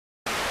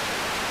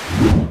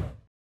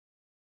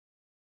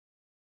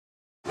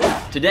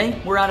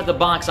Today, we're out at the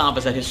box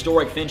office at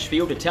historic Finch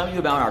Field to tell you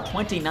about our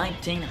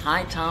 2019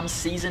 HiToms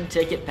season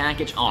ticket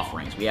package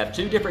offerings. We have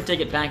two different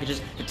ticket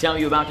packages to tell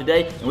you about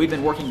today, and we've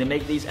been working to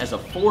make these as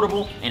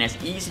affordable and as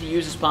easy to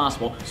use as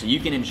possible so you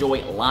can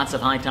enjoy lots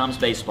of HiToms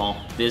baseball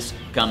this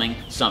coming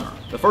summer.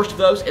 The first of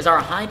those is our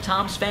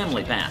HiToms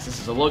Family Pass. This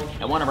is a look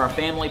at one of our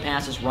family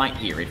passes right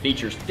here. It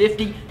features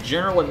 50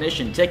 general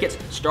admission tickets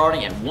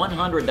starting at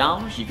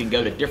 $100. You can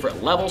go to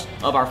different levels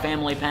of our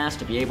family pass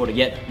to be able to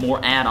get more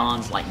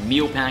add-ons like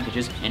meal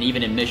packages and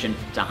even admission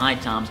to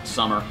HiToms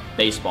summer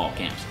baseball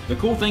camps. The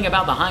cool thing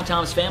about the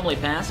HiToms Family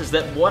Pass is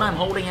that what I'm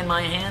holding in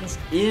my hands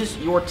is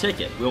your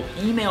ticket. We'll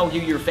email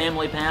you your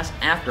Family Pass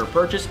after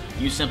purchase.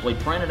 You simply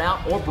print it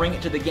out or bring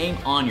it to the game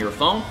on your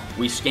phone.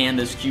 We scan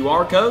this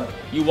QR code,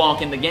 you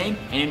walk in the game,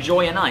 and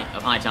enjoy a night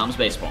of HiToms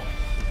baseball.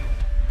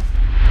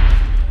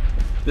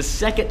 The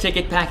second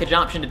ticket package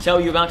option to tell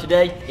you about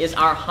today is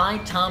our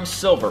HiToms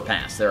Silver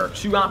Pass. There are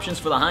two options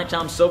for the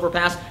HiToms Silver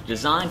Pass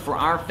designed for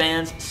our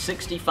fans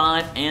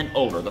 65 and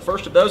older. The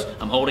first of those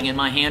I'm holding in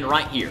my hand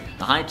right here,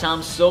 the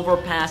HiToms Silver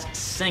Pass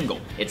Single.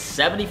 It's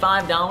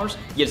 $75,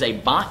 gives a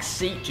box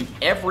seat to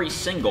every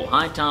single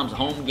HiToms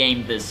home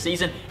game this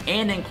season,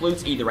 and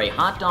includes either a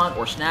hot dog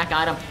or snack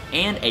item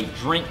and a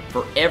drink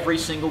for every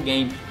single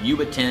game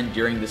you attend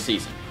during the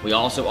season. We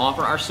also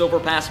offer our Silver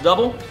Pass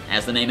Double.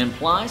 As the name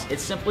implies,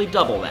 it's simply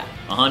double that.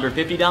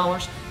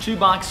 $150, 2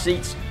 box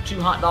seats,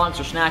 2 hot dogs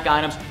or snack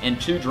items, and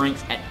 2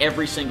 drinks at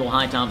every single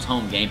HiToms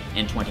home game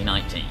in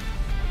 2019.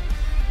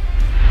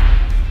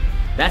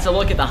 That's a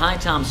look at the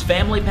HiToms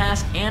Family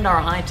Pass and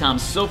our HiToms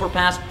Silver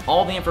Pass.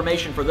 All the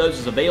information for those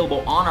is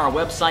available on our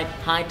website,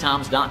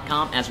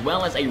 HiToms.com, as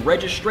well as a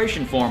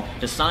registration form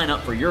to sign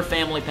up for your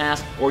Family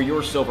Pass or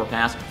your Silver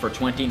Pass for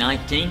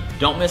 2019.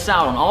 Don't miss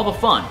out on all the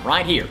fun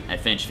right here at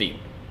Finch Field.